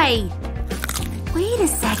try? Wait a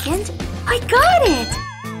second. I got it!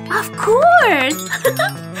 Of course!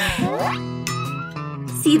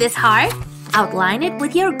 See this heart? Outline it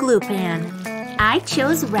with your glue pen. I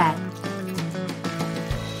chose red.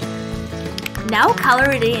 Now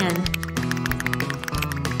color it in.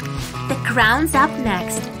 The crown's up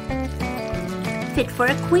next. Fit for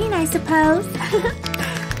a queen, I suppose.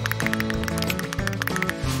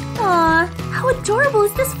 Aw, how adorable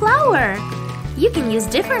is this flower? You can use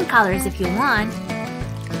different colors if you want.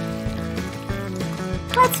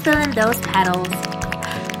 Let's fill in those petals.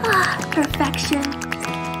 Ah, perfection.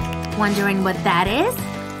 Wondering what that is?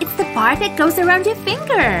 It's the part that goes around your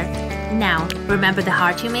finger. Now, remember the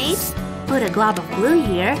heart you made? Put a glob of glue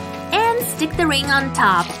here and stick the ring on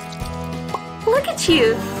top. Look at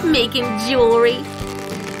you, making jewelry.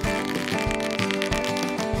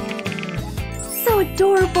 So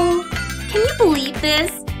adorable. Can you believe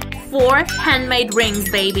this? 4 handmade rings,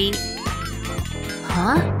 baby.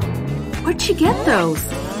 Huh? Where'd you get those?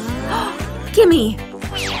 Gimme!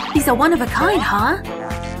 These are one of a kind, huh?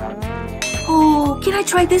 Oh, can I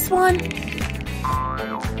try this one?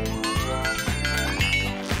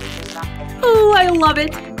 Oh, I love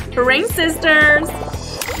it! Ring sisters!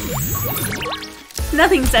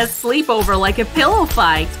 Nothing says sleepover like a pillow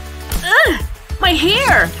fight. Ugh! My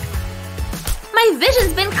hair! My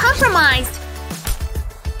vision's been compromised!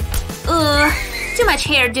 Ugh, too much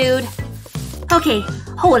hair, dude. Okay,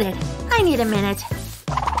 hold it. I need a minute.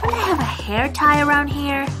 Don't I have a hair tie around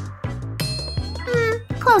here?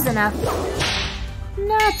 Close enough.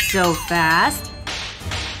 Not so fast.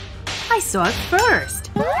 I saw it first.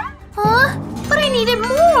 Huh? But I needed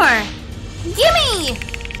more! Gimme!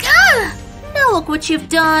 Ugh! Now look what you've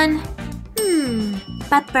done.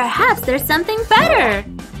 But perhaps there's something better.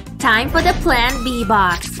 Time for the Plan B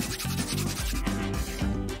box.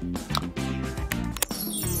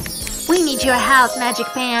 We need your help, Magic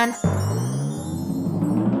Pan.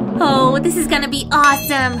 Oh, this is gonna be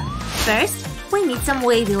awesome! First, we need some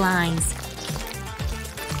wavy lines.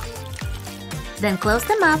 Then close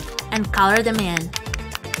them up and color them in.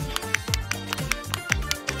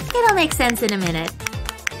 It'll make sense in a minute.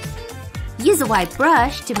 Use a white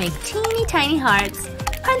brush to make teeny tiny hearts.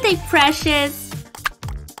 Aren't they precious?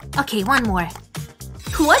 Okay, one more.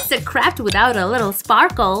 What's a craft without a little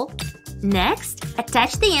sparkle? Next,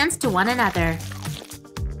 attach the ends to one another.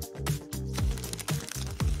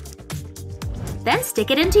 Then stick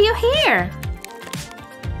it into your hair.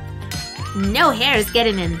 No hair is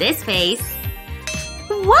getting in this face.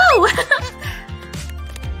 Whoa!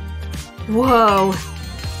 Whoa!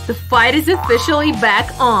 The fight is officially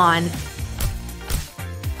back on.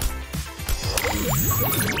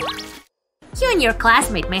 You and your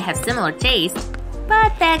classmate may have similar taste,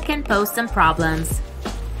 but that can pose some problems.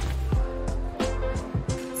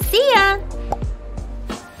 See ya!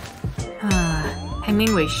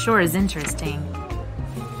 Hemingway sure is interesting.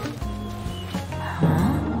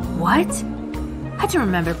 Huh? What? I don't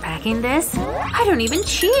remember packing this. I don't even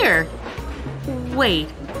cheer. Wait,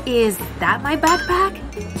 is that my backpack?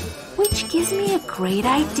 Which gives me a great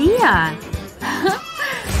idea.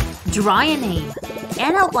 Draw a name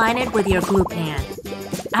and outline it with your glue pen.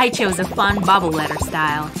 I chose a fun bubble letter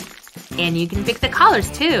style. And you can pick the colors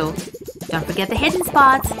too. Don't forget the hidden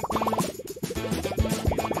spots.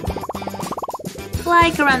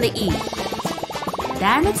 Like around the E.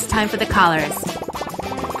 Then it's time for the colors.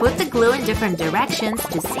 Put the glue in different directions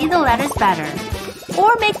to see the letters better.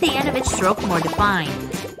 Or make the end of each stroke more defined.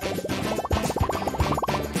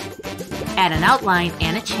 Add an outline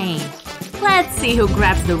and a chain. Let's see who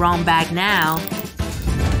grabs the wrong bag now.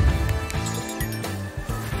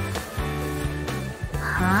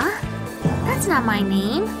 Huh? That's not my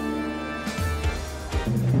name.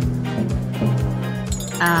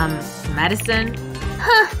 Medicine?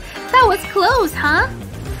 Huh, that was close, huh?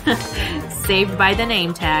 Saved by the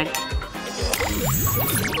name tag.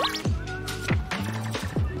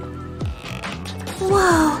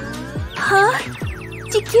 Whoa! Huh?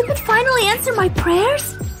 Did Cupid finally answer my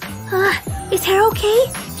prayers? Is hair okay?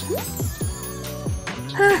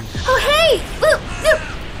 Oh hey!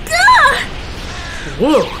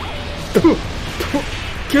 Whoa!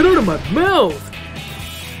 Get out of my mouth!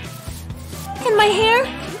 And my hair?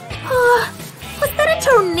 Was that a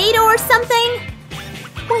tornado or something?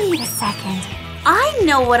 Wait a second. I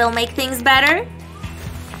know what'll make things better.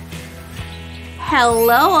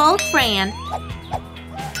 Hello, old friend.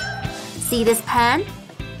 See this pen?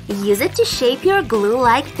 Use it to shape your glue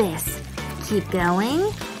like this. Keep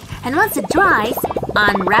going. And once it dries,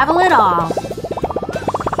 unravel it all.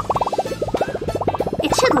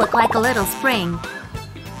 It should look like a little spring.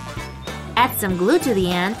 Add some glue to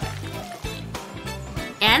the end.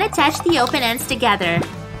 And attach the open ends together.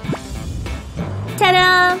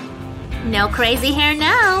 Ta-da! No crazy hair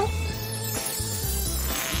now.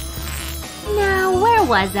 Now, where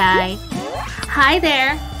was I? Hi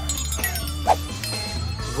there.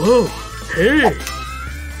 Whoa, hey!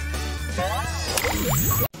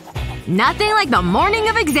 Nothing like the morning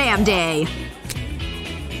of exam day.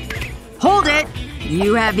 Hold it!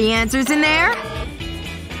 You have the answers in there?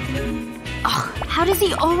 Ugh, how does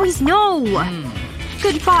he always know?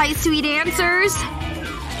 Goodbye, sweet answers.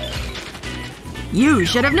 You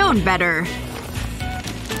should have known better.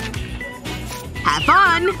 Have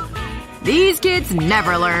fun! These kids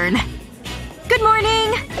never learn. Good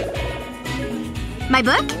morning. My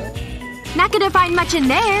book? Not gonna find much in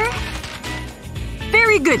there.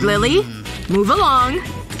 Very good, Lily. Move along.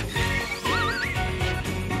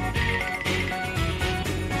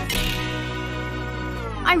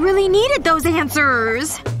 I really needed those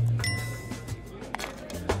answers.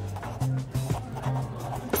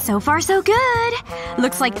 So far so good.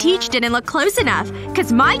 Looks like Teach didn't look close enough,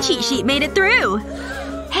 cause my cheat sheet made it through.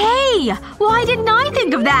 Hey! Why didn't I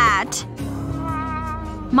think of that?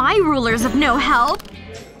 My ruler's of no help.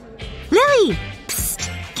 Lily! Psst!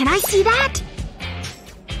 Can I see that?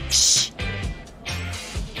 Shh!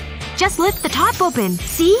 Just lift the top open,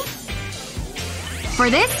 see? For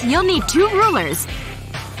this, you'll need 2 rulers.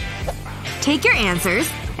 Take your answers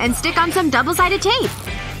and stick on some double-sided tape.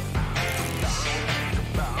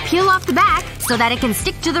 Peel off the back so that it can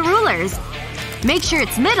stick to the rulers. Make sure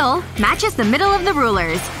its middle matches the middle of the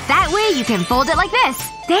rulers. That way you can fold it like this.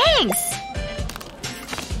 Thanks!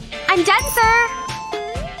 I'm done, sir!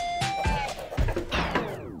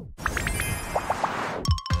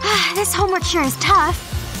 This homework sure is tough.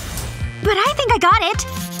 But I think I got it.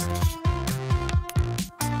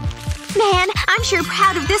 Man, I'm sure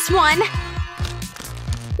proud of this one.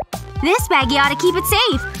 This baggie ought to keep it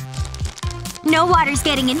safe. No water's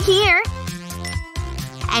getting in here.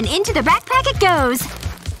 And into the backpack it goes.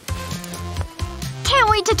 Can't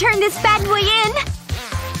wait to turn this bad boy in.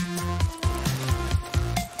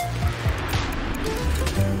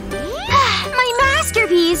 My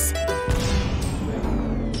masterpiece!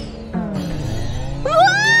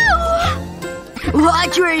 Whoa!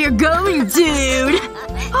 Watch where you're going, dude!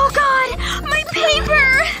 Oh god! My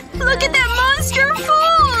paper! Look at that monster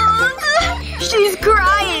fool! She's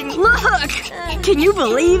crying! Look! Can you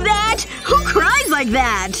believe that? Who cries like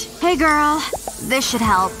that? Hey girl. This should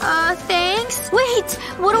help. Thanks? Wait!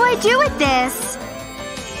 What do I do with this?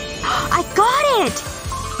 I got it!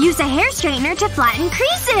 Use a hair straightener to flatten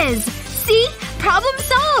creases! See? Problem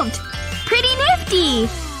solved! Pretty nifty!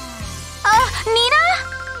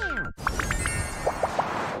 Nina?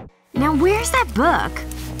 Now where's that book?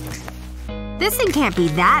 This thing can't be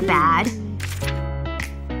that bad.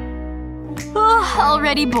 Oh,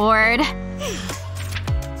 already bored.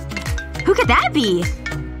 Who could that be?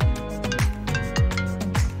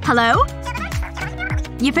 Hello?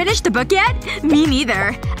 You finished the book yet? Me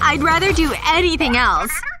neither. I'd rather do anything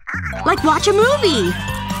else. Like watch a movie.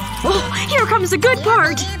 Oh, here comes the good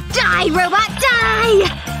part! Die, robot, die!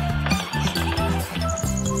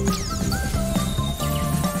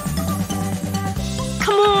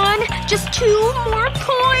 Come on, just 2 more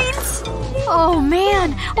points. Oh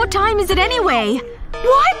man, what time is it anyway?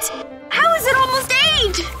 What? How is it almost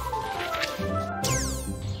 8?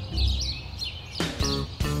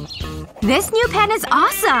 This new pen is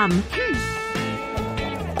awesome.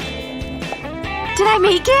 Did I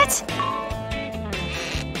make it?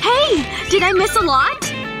 Hey! Did I miss a lot?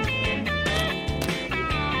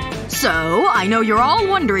 So, I know you're all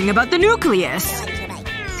wondering about the nucleus.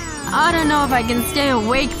 I don't know if I can stay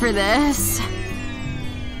awake for this.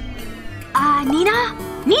 Nina?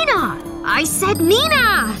 Nina! I said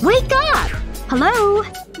Nina! Wake up! Hello?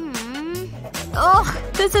 Ugh,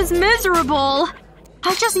 this is miserable.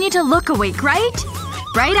 I just need to look awake, right?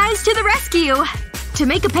 Bright eyes to the rescue! To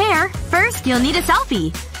make a pair, first you'll need a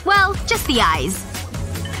selfie. Well, just the eyes.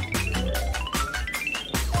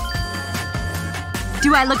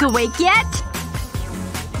 Do I look awake yet?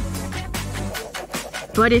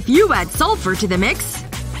 But if you add sulfur to the mix…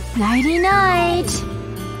 Nighty-night.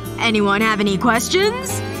 Anyone have any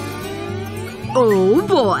questions? Oh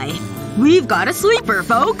boy. We've got a sleeper,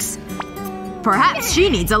 folks. Perhaps she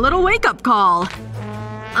needs a little wake-up call.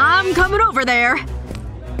 I'm coming over there.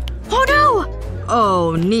 Oh no!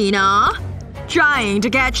 Oh, Nina. Trying to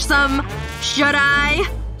catch some… should I…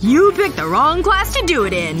 You picked the wrong class to do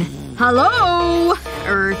it in. Hello?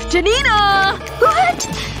 Earth to Nina!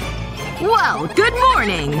 What? Well, good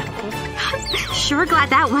morning. Sure glad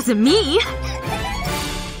that wasn't me.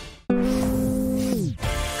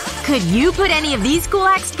 Could you put any of these cool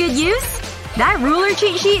hacks to good use? That ruler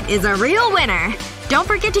cheat sheet is a real winner. Don't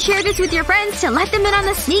forget to share this with your friends to let them in on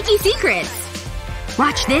the sneaky secrets.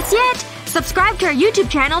 Watch this yet? Subscribe to our YouTube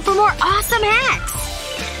channel for more awesome hacks!